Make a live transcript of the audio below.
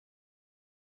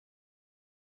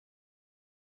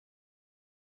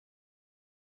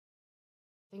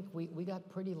I think we got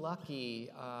pretty lucky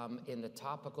in the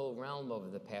topical realm over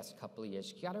the past couple of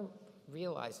years. You got to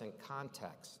realize in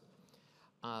context,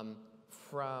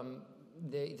 from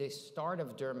the start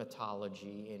of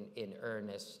dermatology in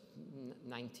earnest,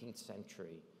 19th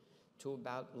century, to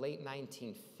about late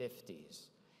 1950s,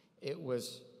 it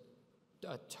was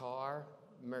tar,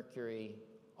 mercury,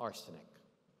 arsenic.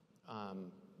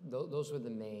 Those were the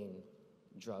main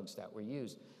drugs that were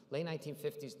used. Late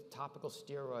 1950s, topical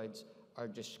steroids are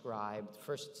described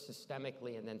first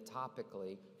systemically and then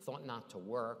topically, thought not to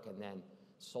work, and then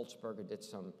Sulzberger did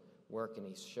some work and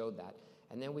he showed that.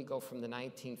 And then we go from the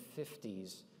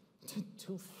 1950s to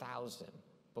 2000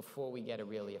 before we get a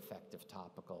really effective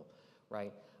topical,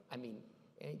 right? I mean,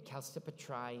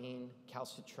 calcipotriene,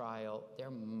 calcitriol,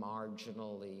 they're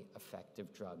marginally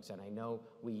effective drugs. And I know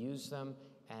we use them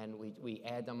and we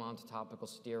add them onto topical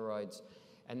steroids.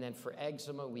 And then for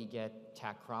eczema, we get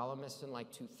tacrolimus in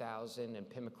like 2000 and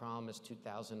pimecrolimus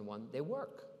 2001. They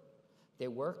work. They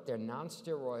work. They're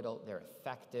non-steroidal. They're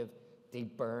effective. They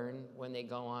burn when they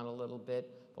go on a little bit,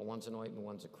 but one's an ointment,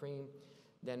 one's a cream.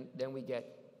 Then we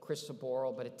get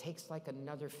crisaborole, but it takes like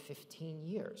another 15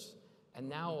 years. And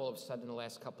now all of a sudden, in the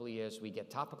last couple of years, we get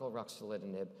topical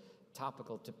ruxolitinib,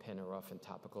 topical tapinarof, and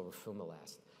topical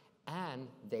roflumilast. And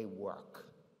they work,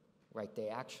 right? They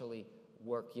actually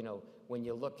work. You know, when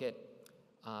you look at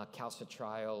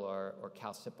calcitriol or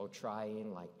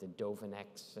calcipotriene, like the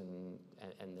Dovanex and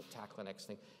the Taclonex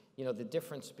thing, you know, the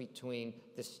difference between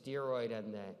the steroid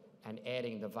and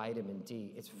adding the vitamin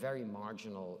D, it's very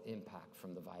marginal impact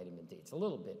from the vitamin D. It's a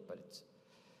little bit, but it's...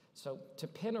 So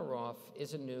tapinarof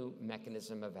is a new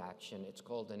mechanism of action. It's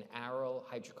called an aryl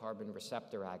hydrocarbon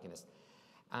receptor agonist.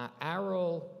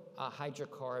 Aryl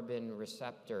hydrocarbon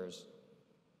receptors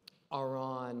are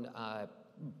on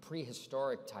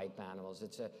prehistoric type animals.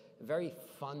 It's a very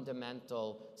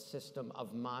fundamental system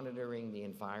of monitoring the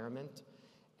environment.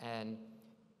 And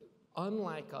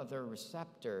unlike other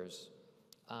receptors,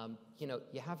 you know,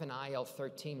 you have an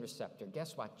IL-13 receptor.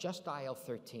 Guess what? Just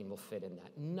IL-13 will fit in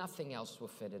that. Nothing else will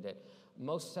fit in it.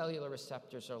 Most cellular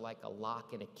receptors are like a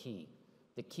lock and a key.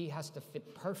 The key has to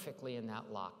fit perfectly in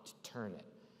that lock to turn it.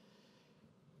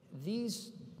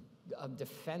 These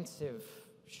defensive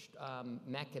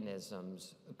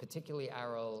mechanisms, particularly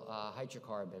aryl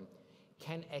hydrocarbon,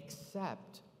 can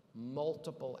accept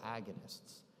multiple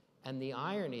agonists. And the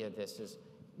irony of this is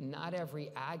not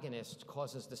every agonist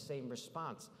causes the same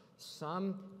response.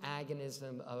 Some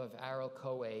agonism of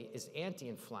aryl-CoA is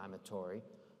anti-inflammatory,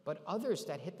 but others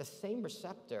that hit the same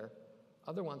receptor,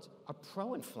 other ones, are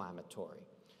pro-inflammatory.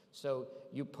 So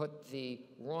you put the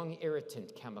wrong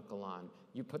irritant chemical on,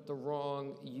 you put the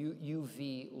wrong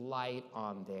UV light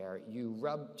on there, you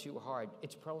rub too hard,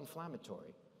 it's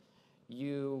pro-inflammatory.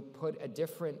 You put a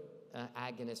different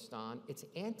agonist on, it's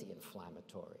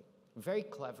anti-inflammatory. Very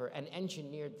clever and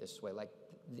engineered this way. Like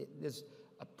there's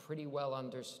a pretty well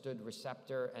understood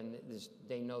receptor and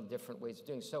they know different ways of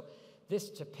doing it. So this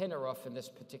tapinarof in this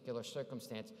particular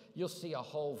circumstance, you'll see a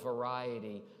whole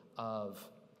variety of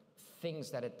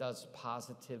things that it does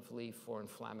positively for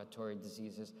inflammatory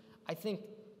diseases. I think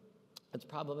it's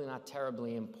probably not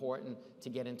terribly important to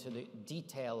get into the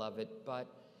detail of it, but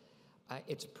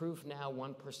it's approved now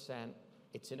 1%.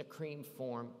 It's in a cream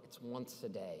form. It's once a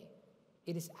day.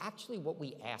 It is actually what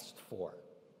we asked for,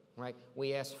 right?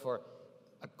 We asked for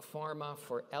a pharma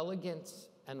for elegance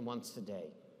and once a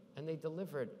day, and they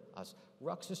delivered us.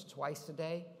 Rux is twice a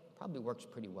day, probably works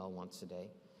pretty well once a day,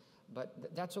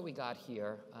 but that's what we got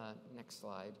here. Next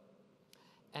slide.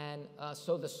 And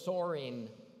so the Soaring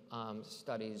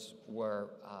studies were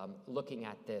looking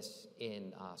at this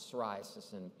in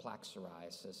psoriasis and plaque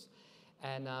psoriasis,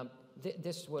 and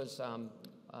this was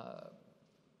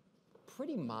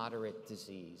pretty moderate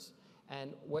disease.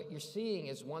 And what you're seeing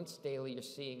is once daily, you're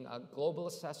seeing a global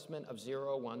assessment of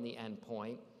 0, 1, the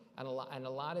endpoint. And a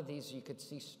lot of these you could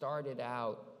see started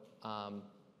out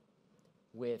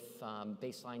with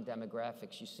baseline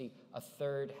demographics. You see a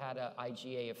third had an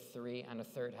IGA of 3 and a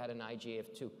third had an IGA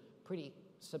of 2. Pretty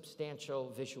substantial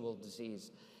visual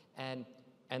disease. And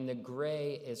the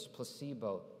gray is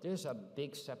placebo. There's a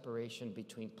big separation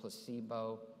between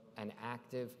placebo and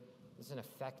active. It's an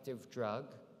effective drug,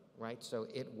 right? So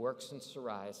it works in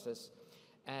psoriasis.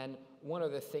 And one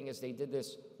other thing is they did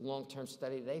this long-term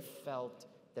study. They felt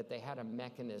that they had a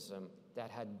mechanism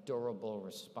that had durable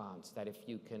response, that if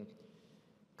you can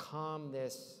calm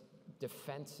this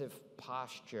defensive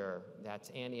posture that's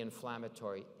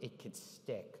anti-inflammatory, it could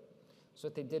stick. So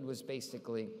what they did was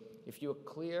basically, if you were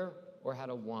clear or had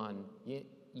a 1, you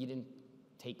didn't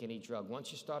take any drug.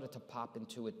 Once you started to pop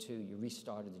into a 2, you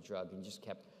restarted the drug and just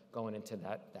kept going into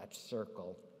that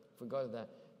circle. If we go to the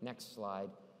next slide,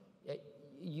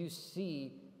 you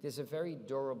see there's a very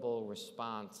durable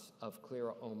response of clear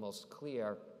or almost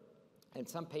clear, and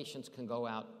some patients can go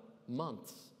out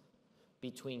months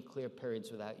between clear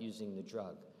periods without using the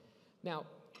drug. Now,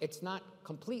 it's not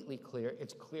completely clear,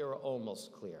 it's clear or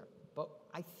almost clear. But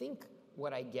I think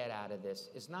what I get out of this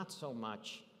is not so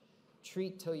much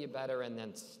treat till you're better and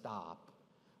then stop,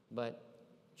 but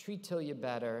treat till you're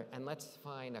better and let's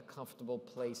find a comfortable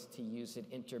place to use it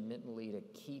intermittently to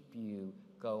keep you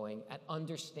going, and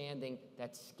understanding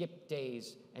that skip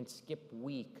days and skip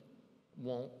week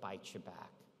won't bite you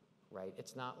back, right?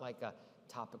 It's not like a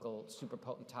topical, super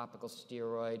potent topical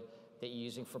steroid that you're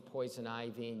using for poison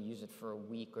ivy and use it for a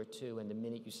week or two, and the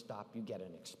minute you stop, you get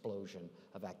an explosion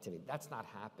of activity. That's not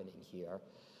happening here.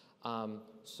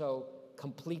 So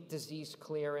complete disease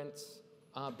clearance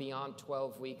beyond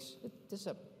 12 weeks, this is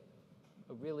a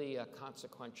really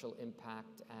consequential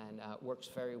impact and works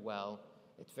very well.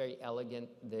 It's very elegant,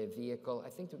 the vehicle. I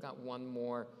think we've got one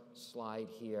more slide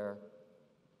here.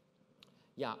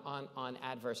 Yeah, on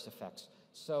adverse effects.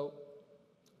 So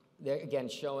they're, again,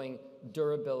 showing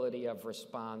durability of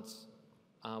response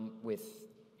with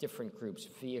different groups,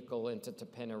 vehicle into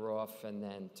tapinarof, and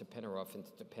then tapinarof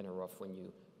into tapinarof when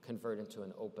you convert into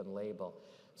an open label.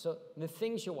 So the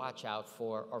things you watch out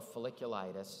for are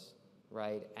folliculitis,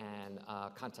 right, and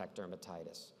contact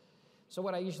dermatitis. So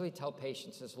what I usually tell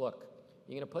patients is, look,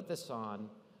 you're going to put this on.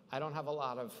 I don't have a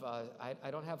lot of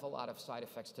I don't have a lot of side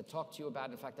effects to talk to you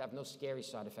about. In fact, I have no scary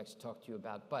side effects to talk to you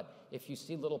about. But if you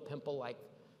see little pimple-like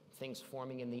things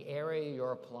forming in the area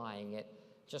you're applying it,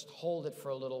 just hold it for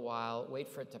a little while, wait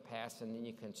for it to pass, and then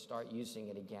you can start using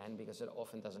it again because it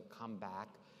often doesn't come back.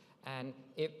 And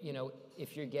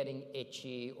if you're getting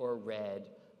itchy or red,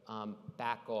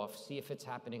 back off. See if it's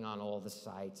happening on all the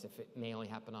sites. If it may only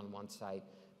happen on one site,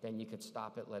 then you could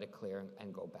stop it, let it clear,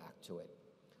 and go back to it.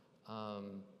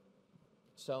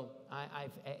 So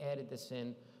I've added this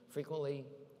in frequently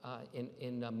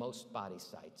in most body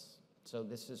sites. So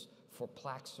this is for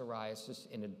plaque psoriasis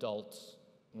in adults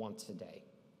once a day.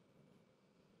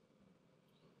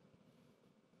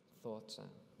 Thoughts? No?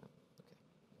 Okay.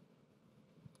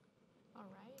 All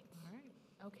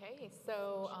right. Okay,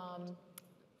 so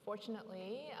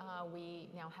fortunately, we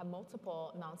now have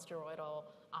multiple non-steroidal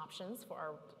options for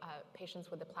our patients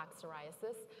with the plaque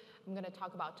psoriasis. I'm going to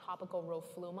talk about topical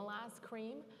roflumilast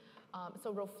cream.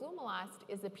 So roflumilast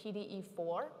is a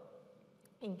PDE4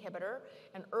 inhibitor,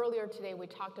 and earlier today we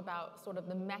talked about sort of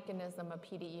the mechanism of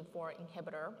PDE4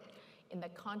 inhibitor in the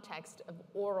context of an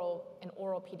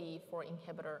oral PDE4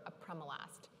 inhibitor,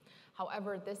 apremilast.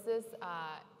 However, this is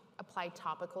applied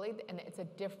topically, and it's a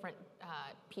different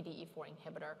PDE4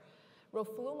 inhibitor.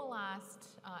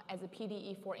 Roflumilast as a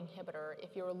PDE4 inhibitor, if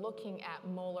you're looking at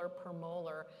molar per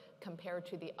molar compared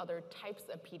to the other types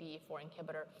of PDE4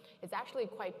 inhibitor, is actually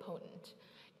quite potent,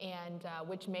 and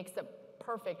which makes it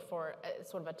perfect for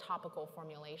sort of a topical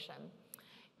formulation.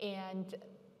 And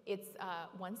it's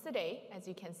once a day, as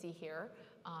you can see here,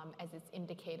 as it's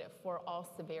indicated for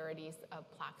all severities of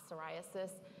plaque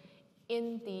psoriasis.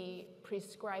 In the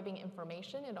prescribing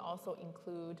information, it also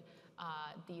include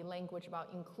the language about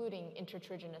including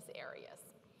intertriginous areas.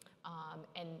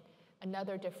 And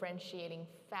another differentiating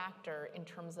factor in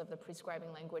terms of the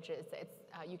prescribing language is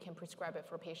you can prescribe it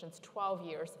for patients 12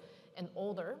 years and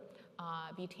older.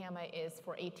 VTAMA is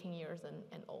for 18 years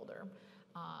and older.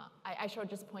 I should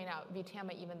just point out,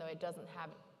 VTAMA, even though it doesn't have,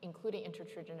 including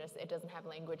intertriginous, it doesn't have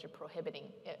language of prohibiting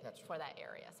it for that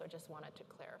area. So I just wanted to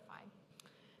clarify.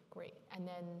 Great. And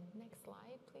then next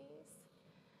slide, please.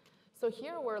 So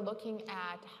here we're looking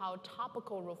at how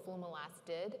topical roflumilast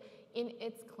did in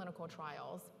its clinical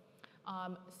trials.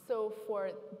 So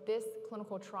for this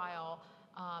clinical trial,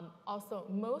 also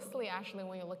mostly actually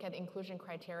when you look at inclusion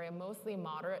criteria, mostly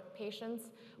moderate patients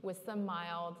with some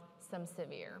mild, some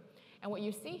severe. And what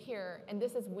you see here, and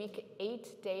this is week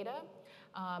 8 data,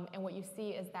 and what you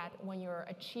see is that when you're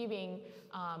achieving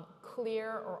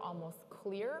clear or almost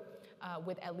clear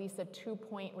with at least a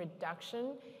 2-point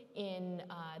reduction in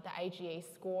the IGA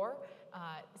score,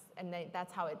 and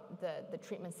that's how the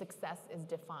treatment success is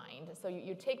defined. So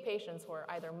you take patients who are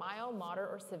either mild,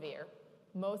 moderate, or severe.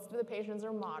 Most of the patients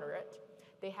are moderate.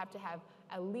 They have to have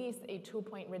at least a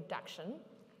 2-point reduction,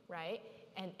 right?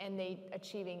 And they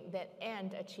achieving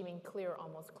clear,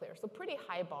 almost clear. So pretty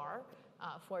high bar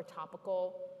for a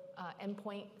topical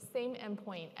endpoint. Same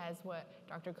endpoint as what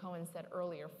Dr. Cohen said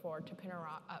earlier for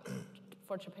tapinarof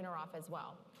as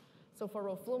well. So for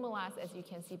roflumilast, as you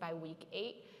can see by week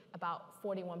 8, about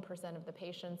 41% of the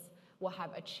patients will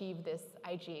have achieved this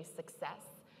IGA success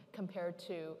compared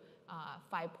to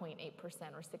 5.8%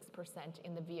 or 6%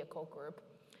 in the vehicle group.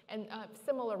 And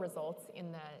similar results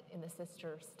in the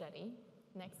sister study.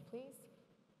 Next, please.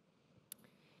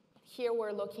 Here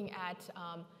we're looking at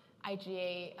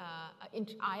IgA,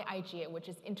 IIGA, which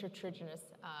is intertriginous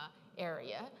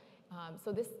area.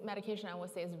 So this medication, I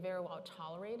would say, is very well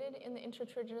tolerated in the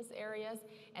intertriginous areas.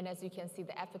 And as you can see,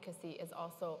 the efficacy is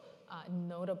also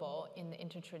notable in the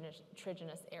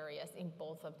intertriginous areas in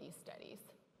both of these studies.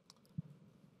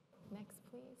 Next,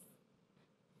 please.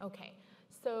 Okay,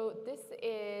 so this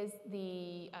is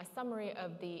the summary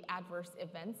of the adverse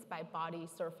events by body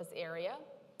surface area.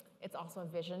 It's also a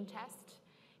vision test.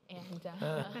 And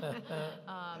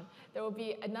there will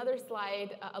be another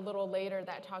slide a little later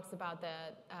that talks about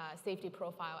the safety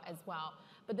profile as well.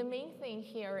 But the main thing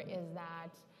here is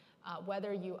that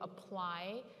whether you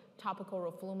apply topical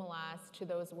roflumilast to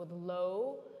those with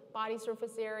low body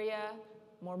surface area,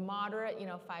 more moderate,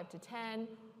 5 to 10,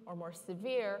 or more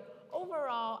severe,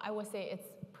 overall, I would say it's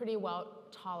pretty well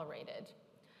tolerated.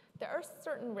 There are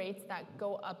certain rates that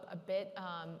go up a bit,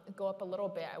 go up a little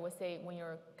bit, I would say, when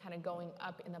you're kind of going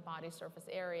up in the body surface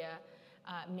area,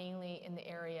 mainly in the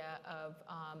area of,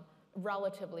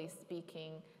 relatively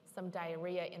speaking, some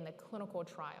diarrhea in the clinical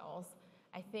trials.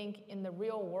 I think in the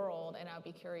real world, and I'll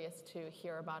be curious to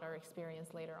hear about our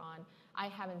experience later on, I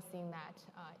haven't seen that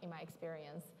in my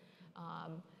experience.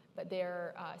 But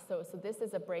there, so this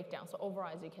is a breakdown. So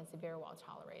overall, as you can see, very well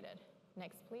tolerated.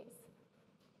 Next, please.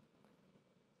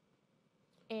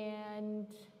 And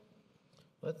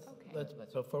let's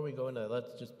before we go into,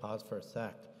 let's just pause for a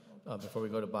sec before we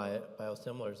go to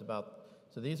biosimilars.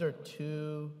 So these are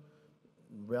two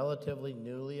relatively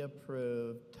newly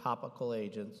approved topical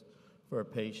agents for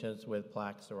patients with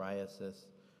plaque psoriasis,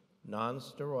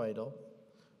 non-steroidal,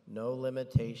 no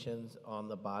limitations on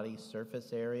the body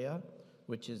surface area,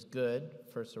 which is good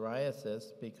for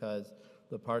psoriasis because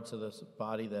the parts of the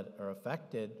body that are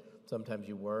affected, sometimes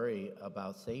you worry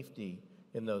about safety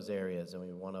in those areas, and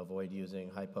we want to avoid using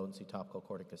high-potency topical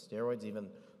corticosteroids, even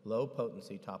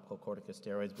low-potency topical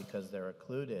corticosteroids, because they're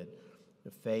occluded.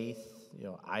 The face,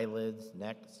 eyelids,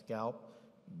 neck, scalp,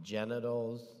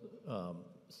 genitals,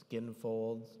 skin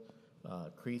folds,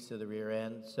 crease of the rear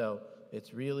end. So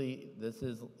it's really, this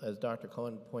is, as Dr.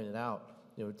 Cohen pointed out,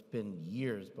 it's been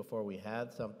years before we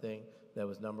had something that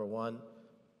was, number one,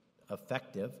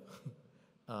 effective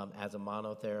as a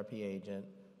monotherapy agent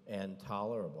and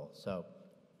tolerable. So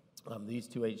these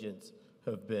two agents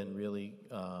have been really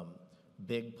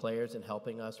big players in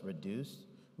helping us reduce.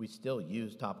 We still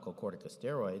use topical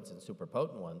corticosteroids and super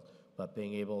potent ones, but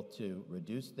being able to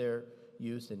reduce their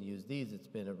use and use these, it's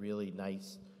been a really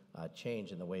nice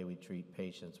change in the way we treat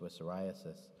patients with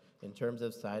psoriasis. In terms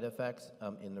of side effects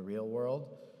in the real world,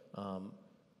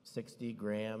 60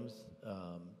 grams,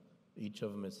 each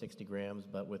of them is 60 grams,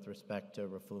 but with respect to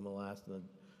roflumilast and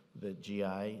the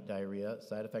GI diarrhea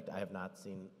side effect, I have not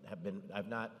seen,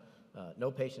 no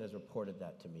patient has reported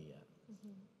that to me yet.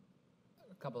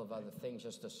 Mm-hmm. A couple of other things,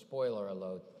 just a spoiler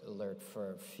alert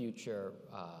for future,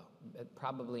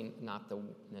 probably not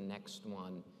the next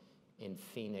one in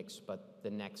Phoenix, but the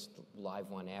next live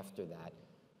one after that.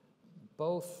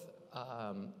 Both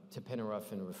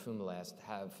tapinarof and roflumilast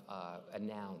have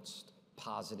announced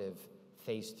positive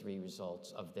phase 3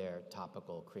 results of their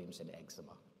topical creams in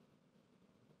eczema.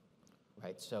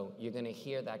 Right, so you're going to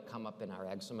hear that come up in our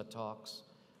eczema talks.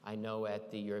 I know at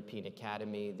the European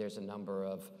Academy, there's a number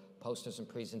of posters and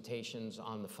presentations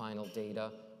on the final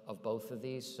data of both of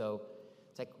these. So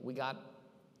it's like we got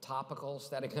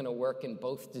topicals that are going to work in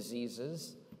both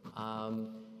diseases.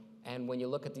 And when you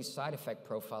look at these side effect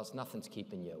profiles, nothing's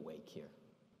keeping you awake here.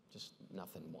 Just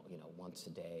nothing, once a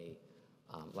day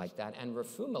like that. And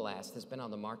roflumilast has been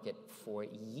on the market for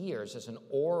years as an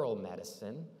oral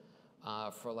medicine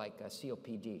for like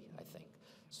COPD, I think.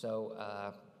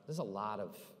 So there's a lot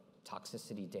of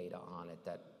toxicity data on it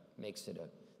that makes it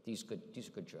these are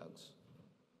good drugs.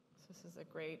 So this is a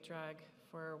great drug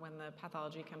for when the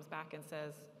pathology comes back and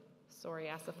says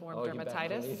psoriasiform dermatitis. You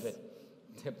better believe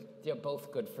it. They're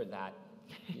both good for that.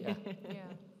 Yeah. Yeah.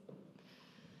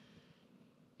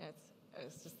 I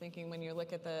was just thinking when you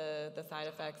look at the side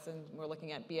effects and we're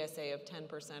looking at BSA of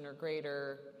 10% or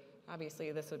greater,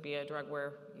 obviously this would be a drug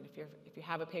where if you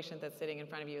have a patient that's sitting in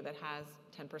front of you that has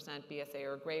 10% BSA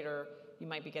or greater, you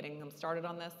might be getting them started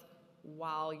on this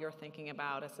while you're thinking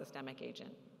about a systemic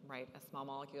agent, right? A small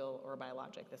molecule or a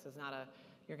biologic. This is not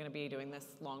you're going to be doing this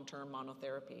long-term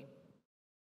monotherapy.